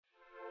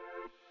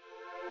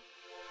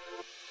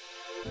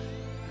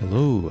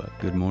Hello,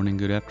 good morning,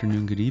 good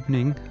afternoon, good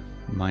evening.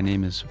 My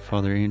name is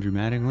Father Andrew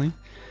Mattingly.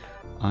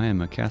 I am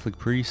a Catholic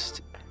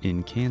priest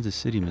in Kansas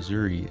City,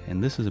 Missouri,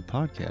 and this is a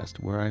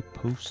podcast where I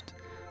post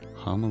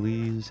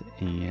homilies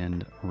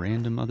and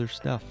random other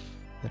stuff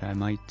that I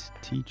might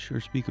teach or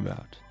speak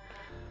about.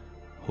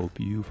 Hope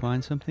you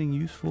find something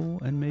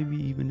useful and maybe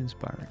even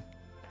inspiring.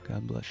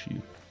 God bless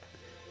you.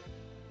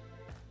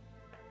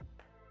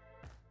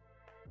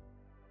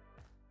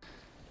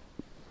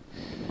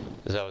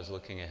 As I was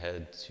looking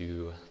ahead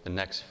to the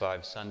next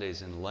 5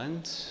 Sundays in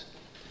Lent,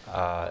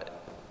 I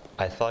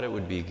thought it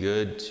would be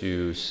good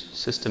to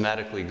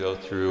systematically go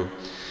through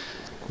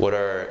what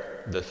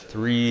are the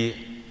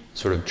 3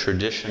 sort of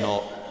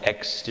traditional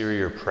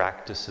exterior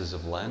practices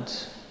of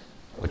Lent,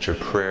 which are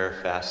prayer,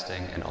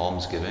 fasting, and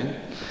almsgiving,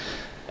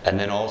 and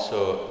then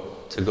also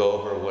to go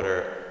over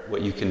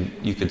what you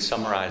could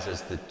summarize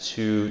as the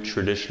 2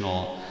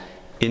 traditional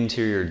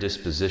interior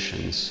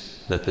dispositions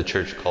that the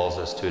Church calls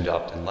us to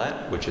adopt in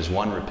Lent, which is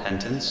 1,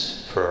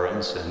 repentance for our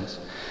own sins,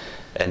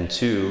 and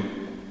 2,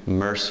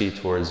 mercy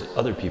towards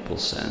other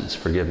people's sins,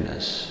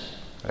 forgiveness,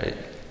 right?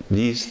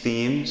 These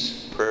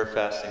themes, prayer,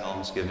 fasting,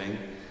 almsgiving,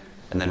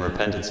 and then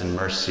repentance and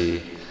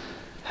mercy,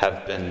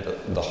 have been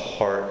the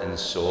heart and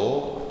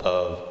soul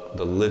of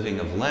the living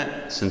of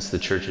Lent since the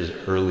Church's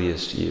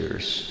earliest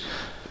years.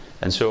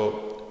 And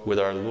so, with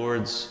our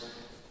Lord's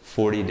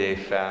 40-day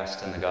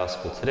fast in the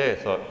Gospel today, I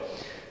thought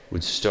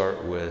we'd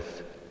start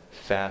with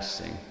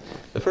fasting.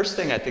 The first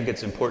thing I think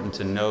it's important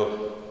to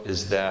note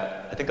is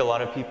that I think a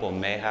lot of people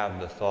may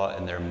have the thought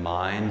in their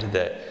mind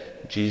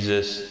that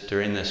Jesus,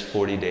 during this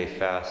 40-day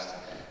fast,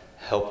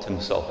 helped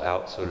himself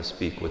out, so to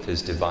speak, with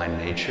his divine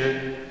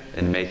nature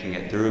and making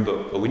it through.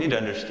 But we need to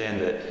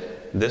understand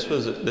that this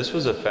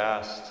was a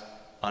fast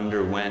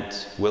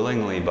underwent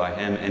willingly by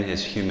him in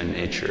his human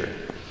nature.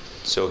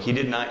 So he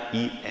did not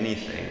eat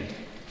anything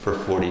for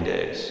 40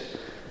 days.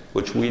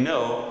 Which we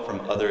know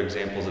from other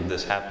examples of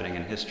this happening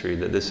in history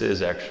that this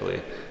is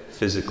actually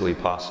physically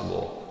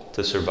possible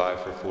to survive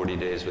for 40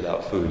 days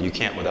without food. You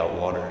can't without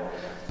water,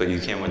 but you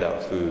can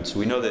without food. So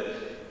we know that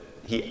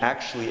he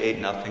actually ate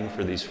nothing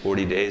for these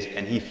 40 days,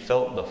 and he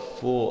felt the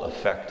full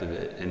effect of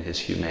it in his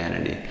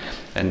humanity.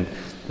 And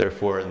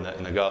therefore, in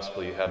the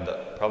Gospel, you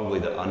have probably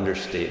the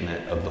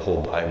understatement of the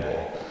whole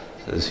Bible.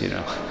 It says,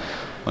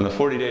 when the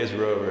 40 days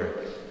were over,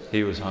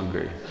 he was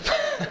hungry,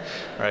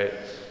 right?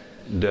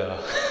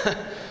 Duh.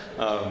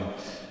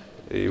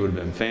 He would have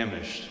been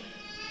famished.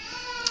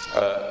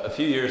 A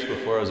few years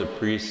before I was a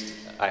priest,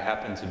 I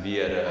happened to be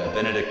at a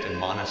Benedictine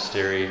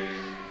monastery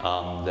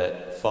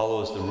that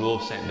follows the rule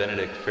of St.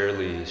 Benedict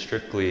fairly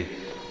strictly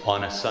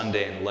on a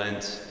Sunday in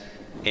Lent.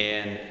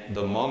 And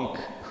the monk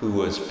who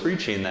was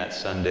preaching that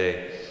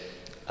Sunday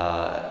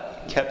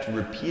kept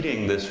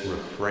repeating this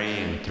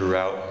refrain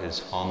throughout his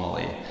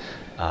homily.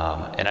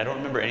 And I don't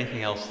remember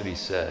anything else that he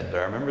said, but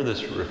I remember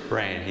this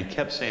refrain. He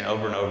kept saying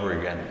over and over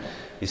again,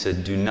 he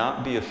said, "Do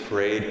not be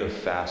afraid of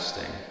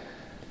fasting.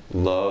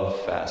 Love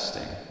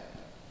fasting."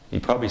 He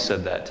probably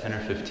said that 10 or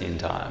 15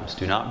 times.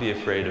 Do not be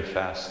afraid of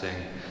fasting.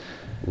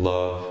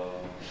 Love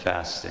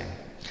fasting.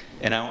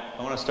 And I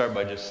want to start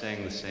by just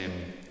saying the same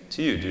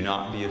to you. Do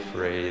not be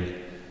afraid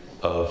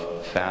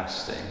of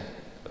fasting,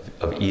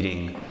 of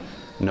eating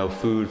no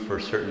food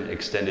for certain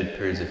extended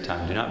periods of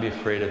time. Do not be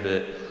afraid of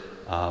it.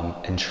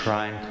 And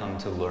try and come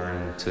to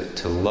learn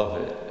to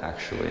love it,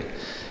 actually.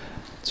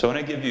 So I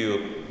want to give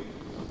you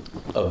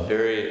a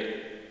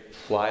very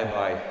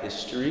flyby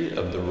history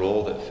of the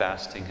role that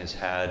fasting has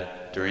had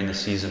during the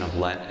season of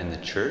Lent in the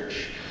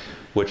Church,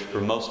 which for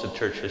most of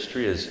Church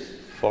history is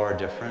far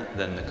different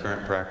than the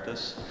current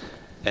practice.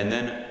 And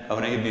then I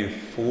want to give you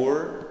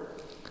 4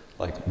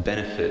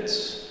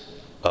 benefits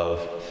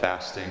of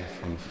fasting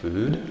from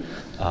food.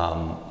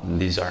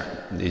 These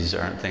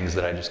aren't things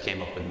that I just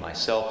came up with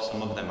myself.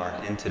 Some of them are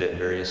hinted at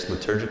various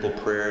liturgical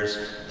prayers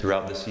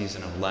throughout the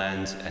season of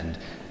Lent,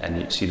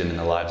 and you see them in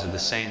the lives of the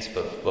saints.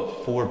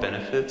 But 4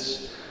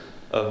 benefits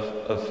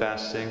of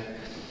fasting,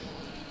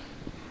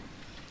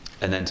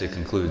 and then to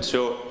conclude.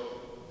 So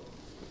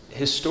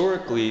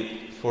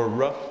historically, for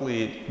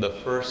roughly the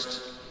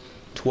first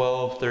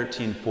 12,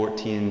 13,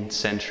 14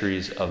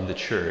 centuries of the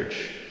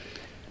Church,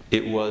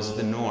 it was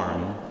the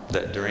norm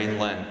that during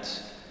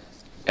Lent,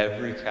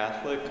 every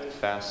Catholic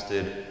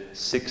fasted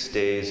 6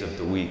 days of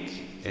the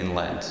week in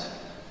Lent,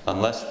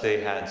 unless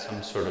they had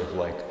some sort of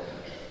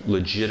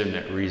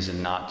legitimate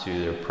reason not to.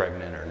 They're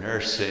pregnant or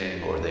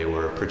nursing, or they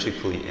were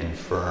particularly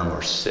infirm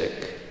or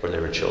sick, or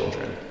they were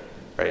children.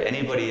 Right?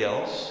 Anybody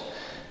else,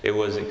 it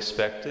was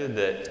expected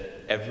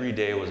that every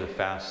day was a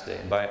fast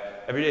day. By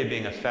every day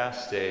being a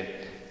fast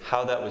day,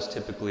 how that was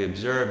typically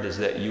observed is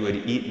that you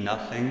would eat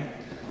nothing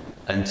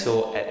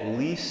until at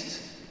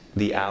least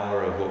the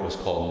hour of what was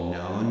called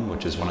noon,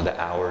 which is one of the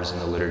hours in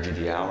the Liturgy of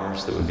the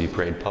Hours that would be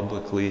prayed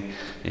publicly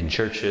in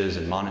churches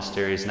and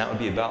monasteries, and that would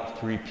be about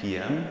 3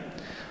 p.m.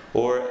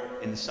 Or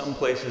in some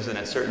places and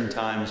at certain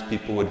times,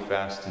 people would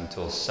fast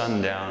until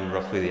sundown,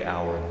 roughly the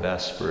hour of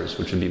Vespers,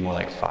 which would be more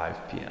like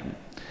 5 p.m.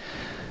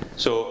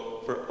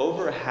 So for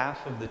over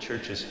half of the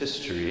Church's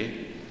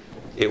history,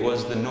 It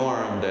was the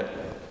norm that,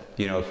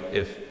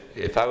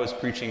 if I was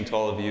preaching to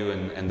all of you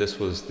and this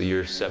was the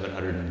year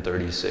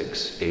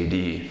 736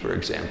 AD, for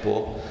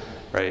example,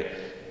 right?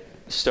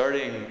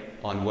 Starting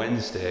on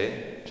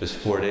Wednesday, just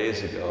 4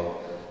 days ago,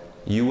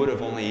 you would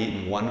have only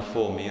eaten one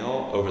full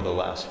meal over the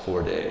last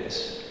 4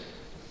 days,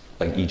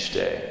 like each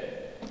day.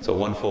 So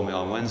one full meal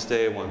on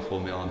Wednesday, one full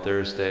meal on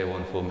Thursday,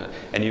 one full meal.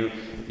 And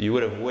you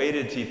would have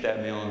waited to eat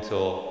that meal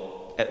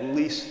until at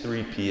least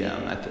 3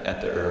 p.m.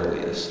 at the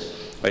earliest,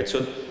 right?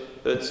 So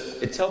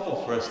it's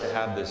helpful for us to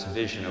have this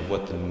vision of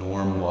what the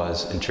norm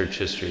was in church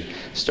history.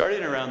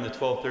 Starting around the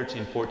 12,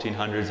 13,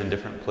 1400s in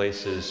different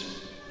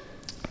places,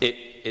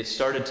 it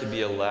started to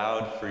be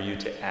allowed for you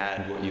to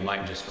add what you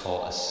might just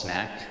call a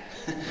snack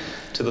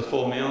to the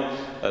full meal.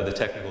 The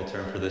technical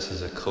term for this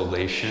is a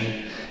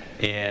collation.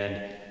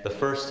 And the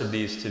first of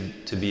these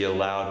to be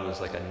allowed was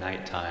like a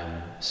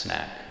nighttime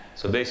snack.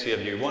 So basically you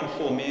have your one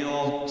full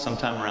meal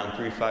sometime around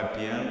 3, 5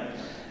 p.m.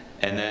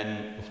 And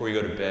then before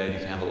you go to bed, you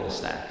can have a little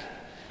snack.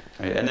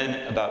 Right? And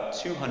then about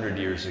 200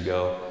 years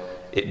ago,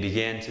 it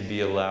began to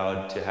be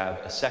allowed to have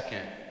a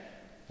second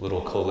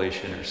little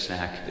collation or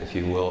snack, if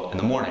you will, in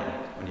the morning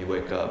when you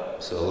wake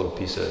up. So a little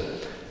piece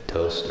of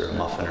toast or a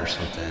muffin or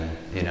something,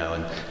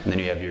 and then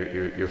you have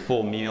your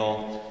full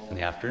meal in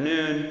the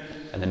afternoon,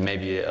 and then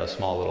maybe a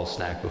small little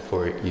snack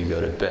before you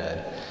go to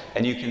bed.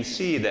 And you can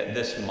see that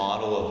this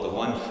model of the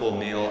one full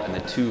meal and the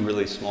 2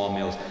 really small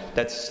meals,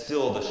 that's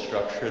still the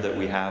structure that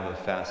we have of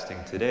fasting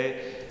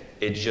today.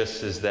 It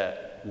just is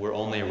that we're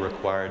only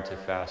required to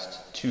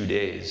fast 2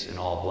 days in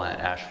all of Lent,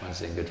 Ash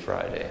Wednesday and Good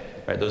Friday.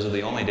 Right? Those are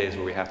the only days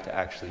where we have to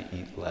actually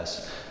eat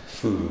less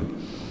food.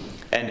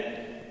 And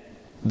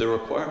the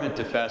requirement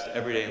to fast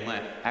every day in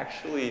Lent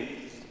actually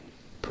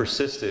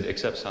persisted,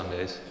 except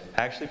Sundays,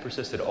 actually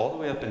persisted all the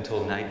way up until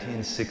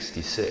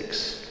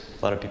 1966.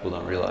 A lot of people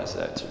don't realize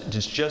that.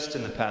 It's just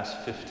in the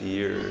past 50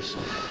 years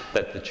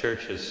that the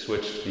church has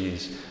switched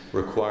these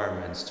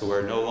requirements to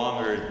where no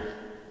longer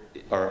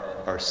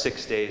are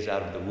 6 days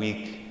out of the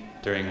week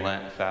during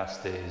Lent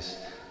fast days.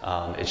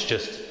 It's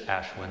just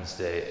Ash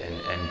Wednesday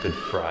and Good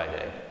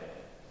Friday.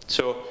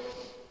 So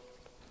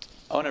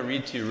I want to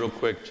read to you real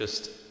quick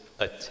just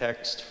a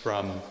text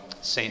from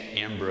St.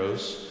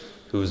 Ambrose,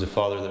 who was a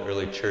father of the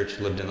early church,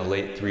 lived in the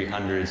late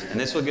 300s. And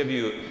this will give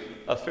you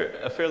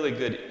a fairly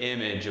good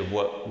image of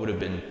what would have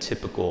been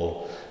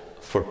typical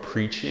for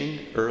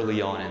preaching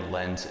early on in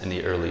Lent in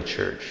the early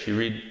church. You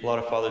read a lot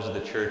of fathers of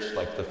the church,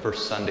 like the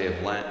first Sunday of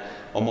Lent,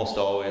 almost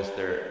always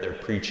their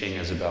preaching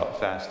is about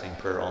fasting,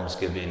 prayer,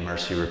 almsgiving,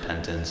 mercy,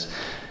 repentance.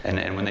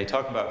 And when they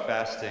talk about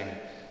fasting,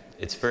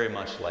 it's very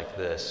much like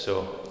this.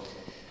 So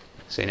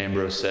St.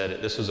 Ambrose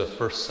said, this was a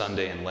first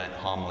Sunday in Lent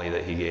homily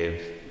that he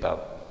gave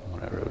about,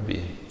 whatever it would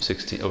be,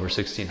 over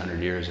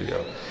 1,600 years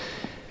ago.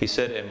 He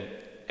said,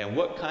 and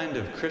what kind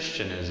of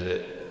Christian is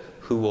it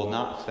who will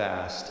not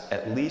fast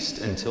at least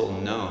until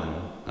noon,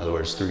 in other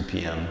words, 3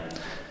 p.m.,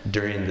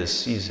 during this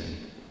season?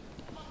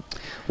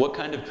 What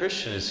kind of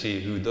Christian is he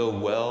who, though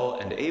well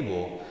and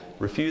able,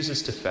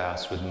 refuses to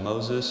fast with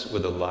Moses,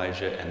 with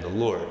Elijah, and the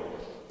Lord?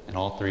 And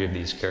all 3 of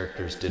these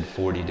characters did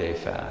 40-day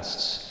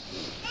fasts.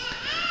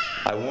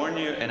 I warn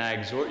you and I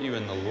exhort you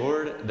in the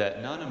Lord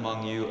that none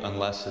among you,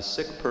 unless a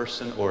sick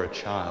person or a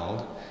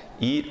child,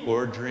 eat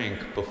or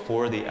drink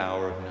before the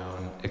hour of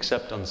noon,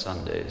 except on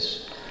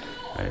Sundays.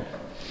 Right?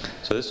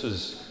 So this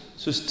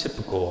was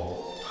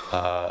typical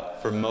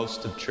for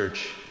most of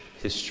church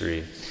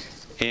history.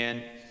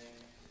 And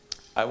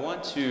I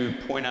want to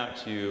point out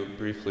to you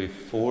briefly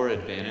 4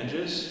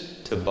 advantages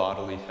to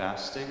bodily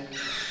fasting.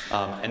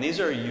 And these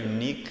are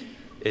unique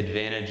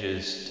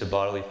advantages to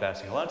bodily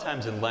fasting. A lot of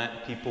times in Lent,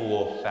 people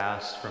will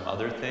fast from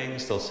other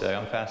things. They'll say,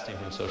 I'm fasting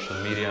from social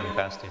media, I'm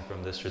fasting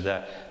from this or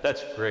that.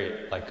 That's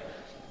great, like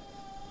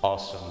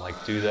awesome,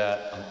 like do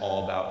that. I'm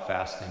all about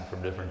fasting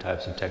from different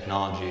types of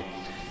technology.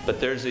 But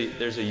there's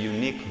a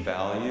unique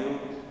value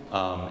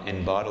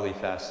in bodily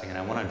fasting, and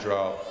I want to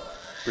draw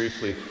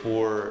briefly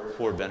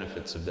four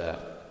benefits of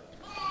that.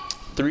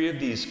 3 of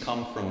these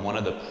come from one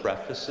of the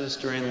prefaces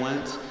during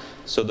Lent.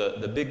 So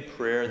the big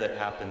prayer that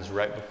happens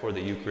right before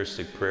the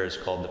Eucharistic prayer is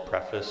called the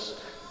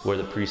preface, where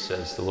the priest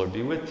says, the Lord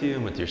be with you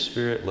and with your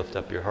spirit, lift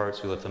up your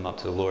hearts, we lift them up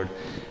to the Lord.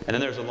 And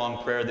then there's a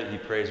long prayer that he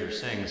prays or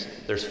sings.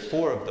 There's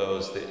 4 of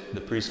those that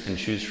the priest can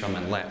choose from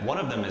in Lent. One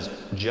of them is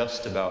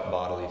just about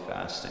bodily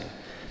fasting.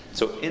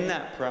 So in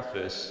that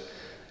preface,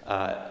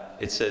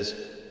 it says,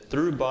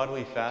 through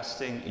bodily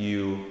fasting,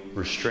 you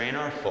restrain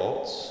our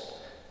faults,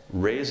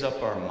 raise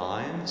up our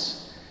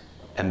minds,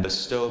 and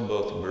bestow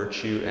both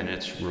virtue and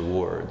its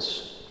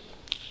rewards.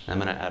 I'm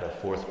going to add a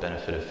 4th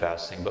benefit of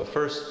fasting. But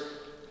first,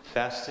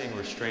 fasting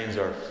restrains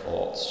our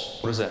faults.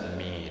 What does that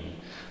mean?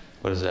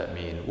 What does that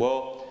mean?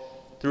 Well,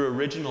 through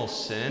original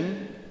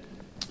sin,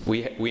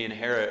 we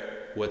inherit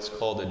what's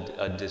called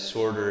a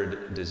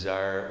disordered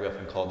desire. We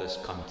often call this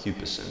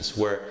concupiscence,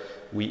 where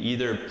we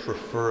either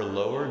prefer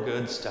lower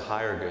goods to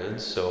higher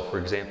goods. So, for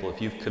example,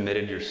 if you've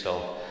committed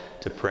yourself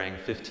to praying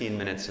 15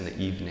 minutes in the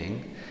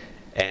evening,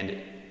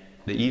 and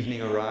the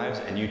evening arrives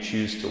and you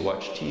choose to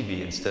watch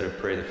TV instead of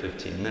pray the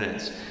 15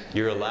 minutes,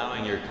 you're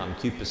allowing your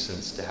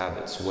concupiscence to have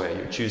its way.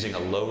 You're choosing a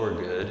lower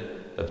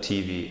good of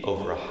TV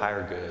over a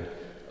higher good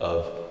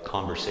of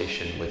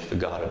conversation with the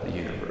God of the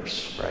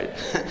universe, right?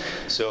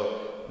 So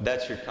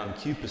that's your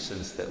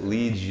concupiscence that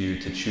leads you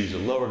to choose a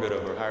lower good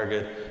over a higher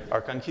good.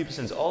 Our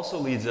concupiscence also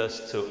leads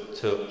us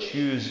to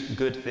choose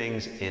good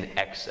things in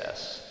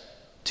excess,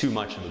 too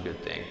much of a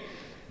good thing.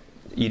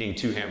 Eating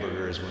 2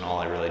 hamburgers when all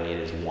I really need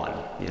is 1,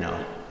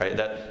 right?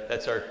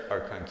 That's our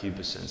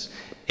concupiscence.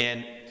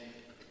 And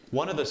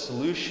one of the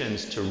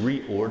solutions to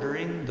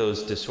reordering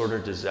those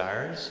disordered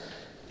desires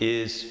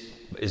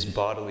is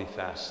bodily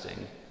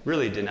fasting.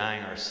 Really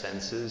denying our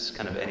senses,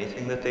 kind of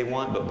anything that they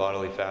want, but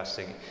bodily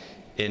fasting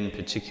in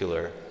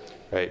particular,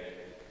 right?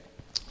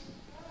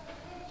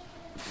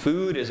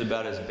 Food is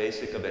about as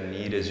basic of a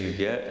need as you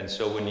get, and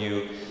so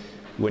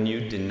when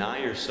you deny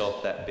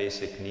yourself that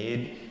basic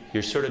need,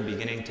 you're sort of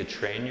beginning to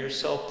train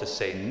yourself to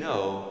say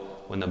no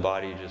when the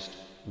body just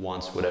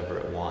wants whatever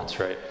it wants,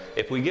 right?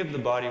 If we give the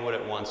body what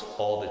it wants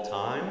all the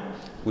time,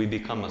 we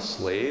become a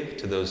slave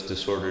to those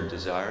disordered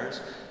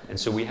desires. And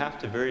so we have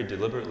to very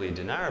deliberately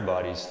deny our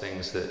bodies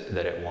things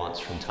that it wants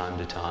from time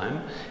to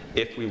time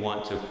if we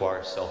want to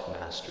acquire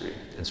self-mastery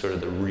and sort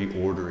of the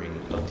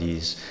reordering of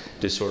these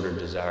disordered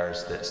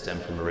desires that stem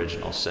from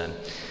original sin.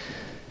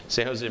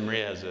 St.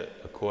 Josemaria has a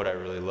quote I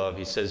really love.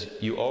 He says,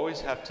 "You always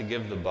have to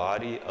give the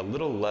body a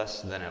little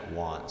less than it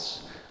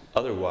wants.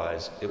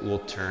 Otherwise, it will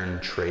turn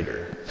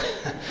traitor."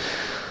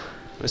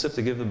 We just have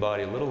to give the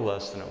body a little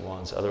less than it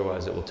wants.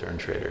 Otherwise, it will turn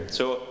traitor.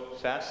 So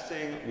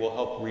fasting will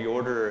help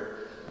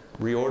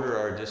reorder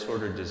our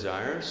disordered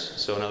desires.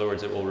 So in other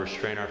words, it will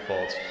restrain our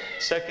faults.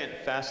 Second,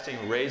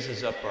 fasting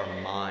raises up our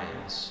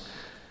minds.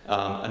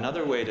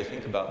 Another way to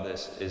think about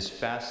this is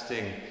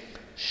fasting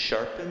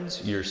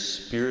sharpens your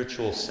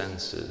spiritual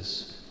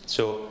senses.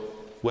 So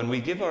when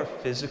we give our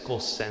physical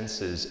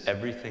senses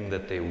everything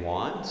that they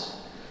want,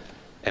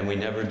 and we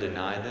never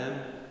deny them,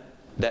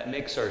 that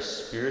makes our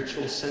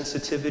spiritual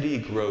sensitivity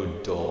grow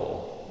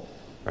dull,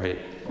 right?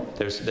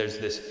 There's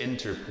this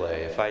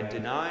interplay. If I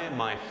deny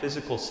my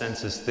physical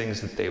senses things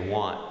that they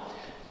want,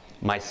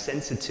 my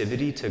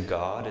sensitivity to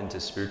God and to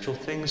spiritual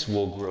things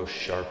will grow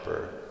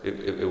sharper.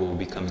 It will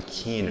become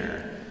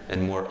keener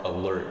and more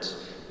alert,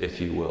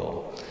 if you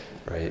will,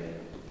 right?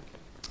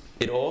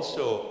 It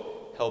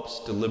also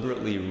helps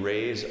deliberately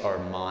raise our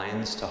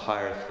minds to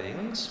higher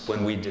things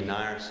when we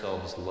deny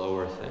ourselves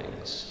lower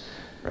things,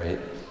 right?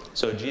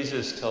 So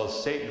Jesus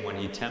tells Satan when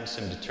he tempts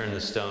him to turn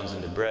the stones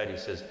into bread, he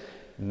says,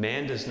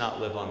 "Man does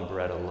not live on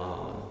bread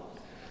alone."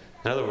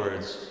 In other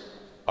words,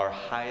 our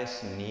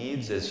highest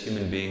needs as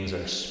human beings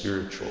are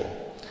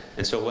spiritual.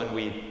 And so when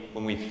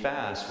we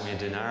fast, when we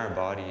deny our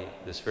body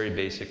this very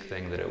basic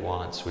thing that it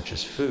wants, which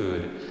is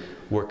food,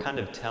 we're kind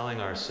of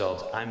telling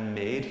ourselves, I'm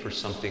made for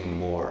something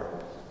more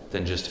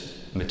than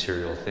just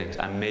material things.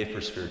 I'm made for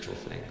spiritual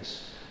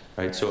things,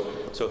 right? So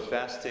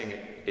fasting,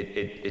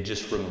 it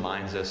just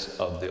reminds us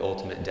of the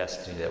ultimate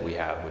destiny that we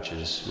have, which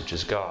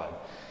is God.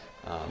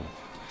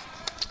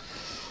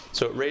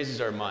 So it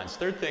raises our minds.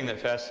 Third thing that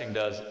fasting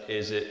does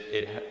is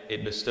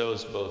it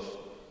bestows both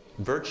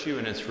virtue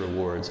and its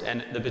rewards.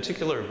 And the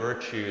particular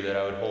virtue that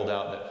I would hold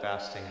out that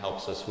fasting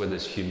helps us with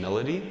is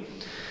humility.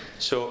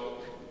 So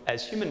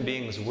as human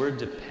beings, we're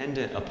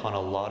dependent upon a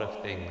lot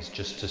of things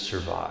just to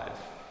survive.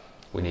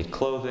 We need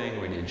clothing,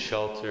 we need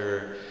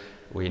shelter,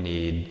 we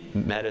need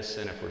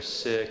medicine if we're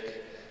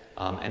sick,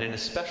 and in a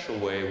special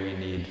way, we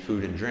need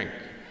food and drink,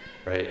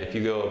 right? If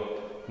you go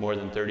more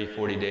than 30,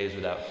 40 days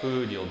without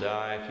food, you'll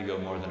die. If you go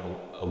more than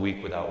a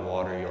week without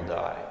water, you'll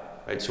die,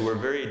 right? So we're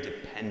very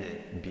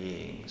dependent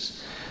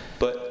beings.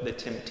 But the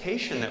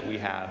temptation that we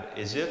have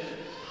is if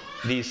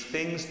these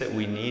things that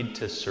we need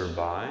to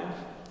survive,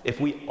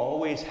 if we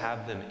always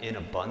have them in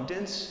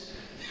abundance,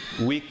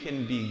 we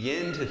can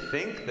begin to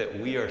think that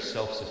we are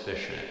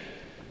self-sufficient.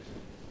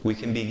 We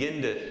can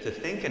begin to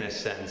think in a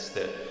sense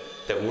that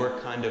we're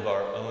kind of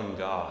our own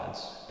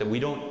gods, that we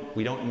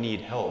don't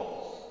need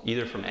help,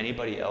 either from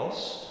anybody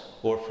else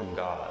or from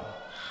God,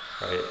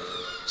 right?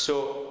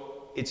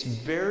 So it's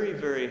very,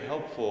 very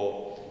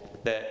helpful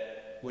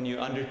that when you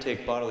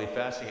undertake bodily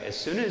fasting, as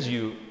soon as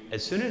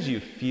you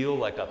feel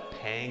like a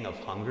pang of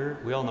hunger,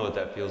 we all know what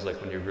that feels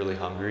like when you're really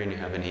hungry and you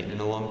haven't eaten in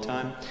a long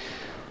time.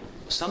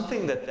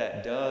 Something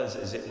that does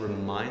is it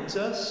reminds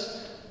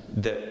us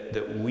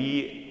that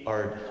we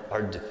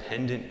are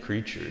dependent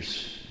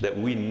creatures, that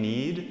we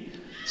need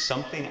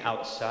something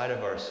outside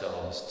of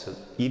ourselves to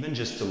even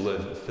just to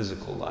live a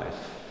physical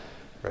life,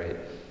 right?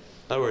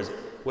 In other words,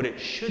 what it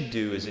should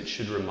do is it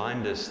should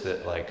remind us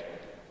that, like,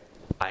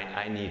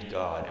 I need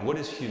God. And what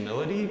is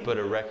humility but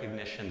a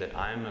recognition that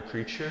I'm a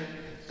creature,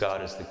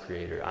 God is the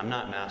creator. I'm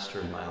not master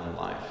of my own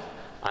life.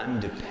 I'm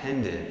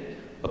dependent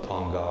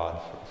upon God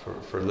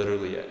for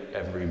literally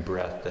every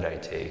breath that I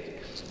take.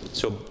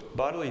 So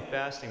bodily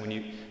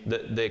fasting,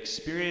 the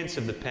experience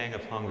of the pang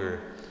of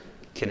hunger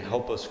can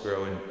help us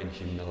grow in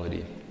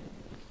humility.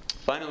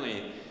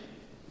 Finally,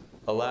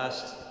 a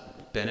last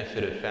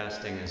benefit of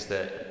fasting is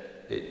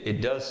that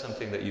it does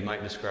something that you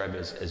might describe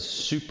as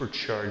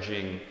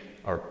supercharging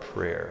our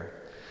prayer.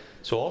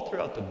 So all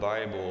throughout the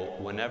Bible,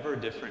 whenever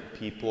different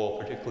people,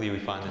 particularly we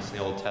find this in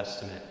the Old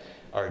Testament,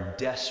 are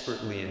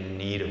desperately in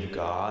need of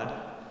God,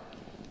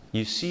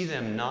 you see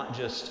them not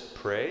just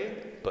pray,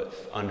 but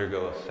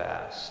undergo a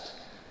fast.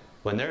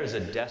 When there is a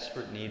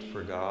desperate need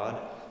for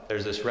God,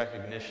 there's this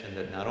recognition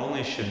that not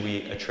only should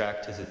we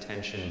attract his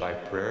attention by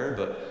prayer,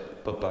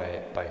 but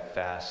by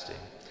fasting.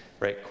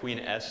 Right? Queen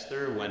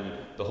Esther, when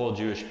the whole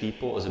Jewish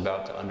people is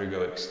about to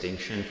undergo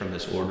extinction from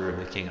this order of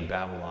the king of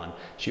Babylon,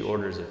 she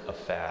orders a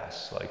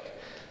fast, like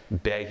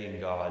begging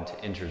God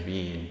to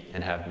intervene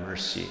and have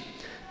mercy.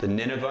 The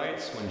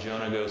Ninevites, when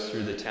Jonah goes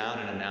through the town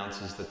and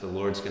announces that the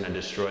Lord's going to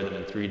destroy them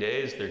in 3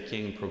 days, their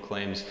king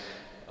proclaims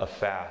a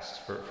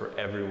fast for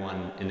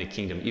everyone in the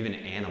kingdom, even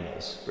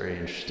animals. Very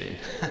interesting.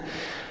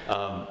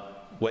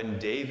 When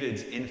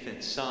David's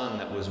infant son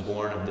that was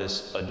born of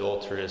this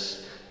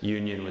adulterous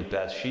union with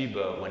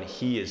Bathsheba, when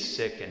he is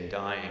sick and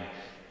dying,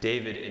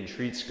 David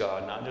entreats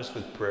God not just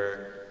with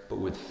prayer, but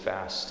with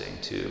fasting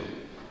too.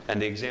 And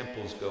the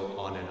examples go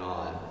on and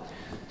on.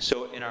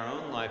 So in our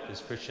own life as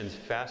Christians,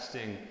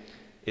 fasting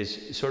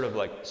is sort of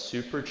like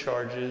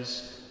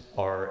supercharges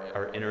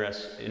our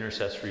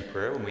intercessory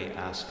prayer when we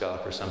ask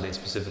God for something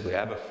specifically. I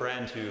have a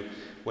friend who,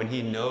 when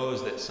he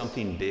knows that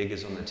something big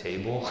is on the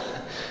table,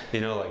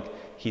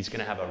 like he's going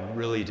to have a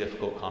really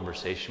difficult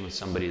conversation with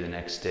somebody the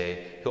next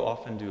day, he'll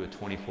often do a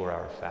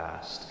 24-hour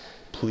fast,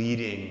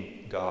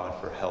 pleading God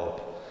for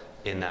help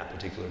in that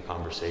particular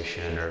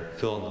conversation, or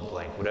fill in the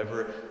blank,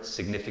 whatever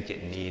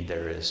significant need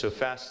there is. So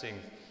fasting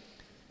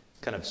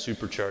kind of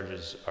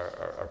supercharges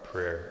our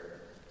prayer.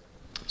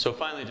 So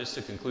finally, just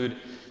to conclude,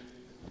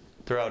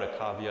 throw out a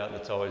caveat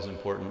that's always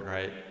important,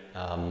 right?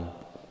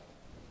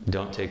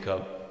 Don't take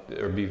up,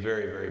 or be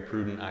very, very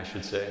prudent, I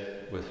should say,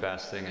 with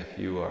fasting if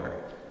you are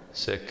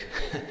sick,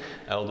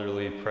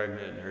 elderly,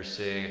 pregnant,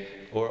 nursing,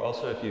 or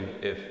also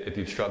if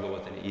you've struggled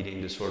with an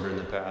eating disorder in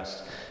the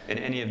past. In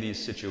any of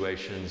these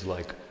situations,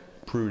 like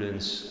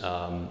prudence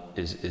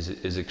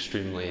is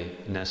extremely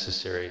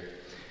necessary.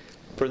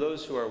 For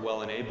those who are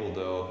well and able,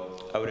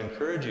 though, I would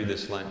encourage you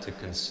this Lent to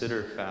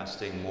consider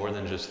fasting more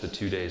than just the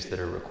 2 days that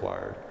are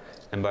required.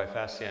 And by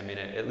fasting, I mean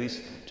at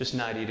least just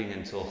not eating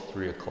until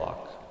 3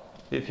 o'clock.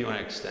 If you want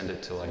to extend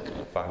it to like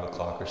 5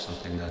 o'clock or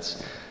something,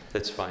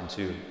 that's fine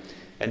too.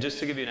 And just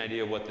to give you an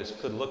idea of what this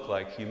could look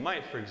like, you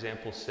might, for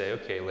example, say,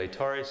 okay,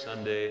 Laetare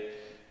Sunday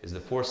is the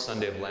 4th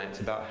Sunday of Lent.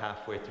 It's about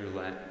halfway through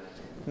Lent.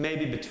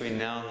 Maybe between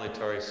now and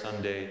Laetare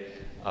Sunday,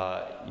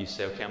 you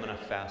say, okay, I'm going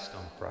to fast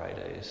on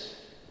Fridays.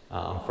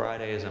 On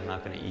Fridays, I'm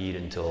not going to eat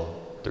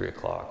until 3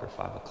 o'clock or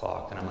 5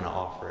 o'clock, and I'm going to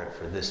offer it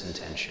for this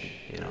intention,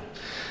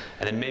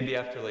 And then maybe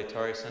after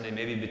Laetare Sunday,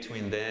 maybe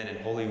between then and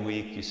Holy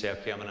Week, you say,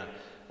 okay, I'm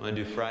going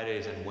to do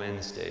Fridays and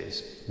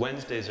Wednesdays.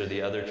 Wednesdays are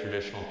the other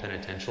traditional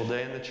penitential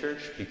day in the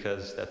church,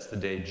 because that's the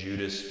day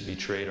Judas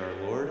betrayed our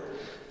Lord.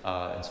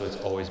 And so it's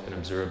always been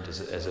observed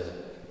as a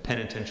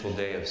penitential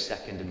day of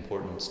second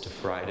importance to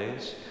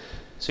Fridays.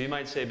 So you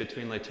might say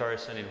between Laetare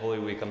Sunday and Holy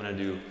Week, I'm going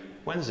to do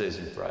Wednesdays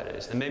and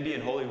Fridays. And maybe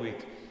in Holy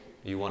Week,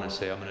 you want to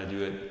say, I'm going to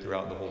do it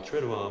throughout the whole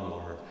Triduum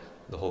or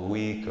the whole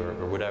week or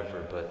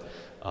whatever. But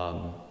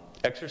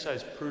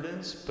exercise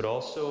prudence, but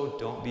also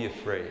don't be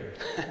afraid.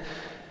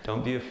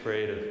 Don't be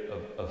afraid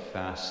of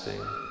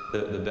fasting.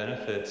 The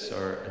benefits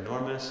are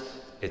enormous.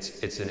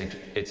 It's an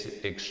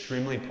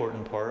extremely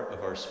important part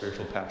of our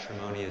spiritual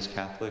patrimony as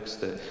Catholics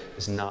that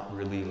is not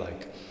really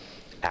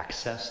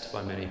accessed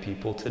by many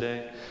people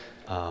today.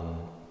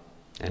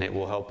 And it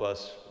will help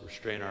us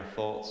restrain our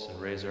faults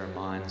and raise our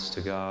minds to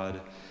God,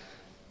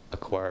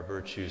 acquire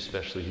virtue,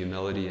 especially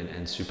humility,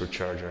 and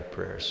supercharge our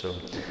prayers.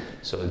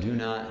 So do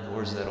not, in the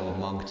words of that old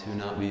monk, do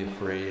not be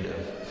afraid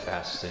of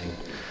fasting.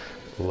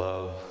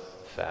 Love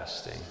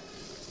fasting.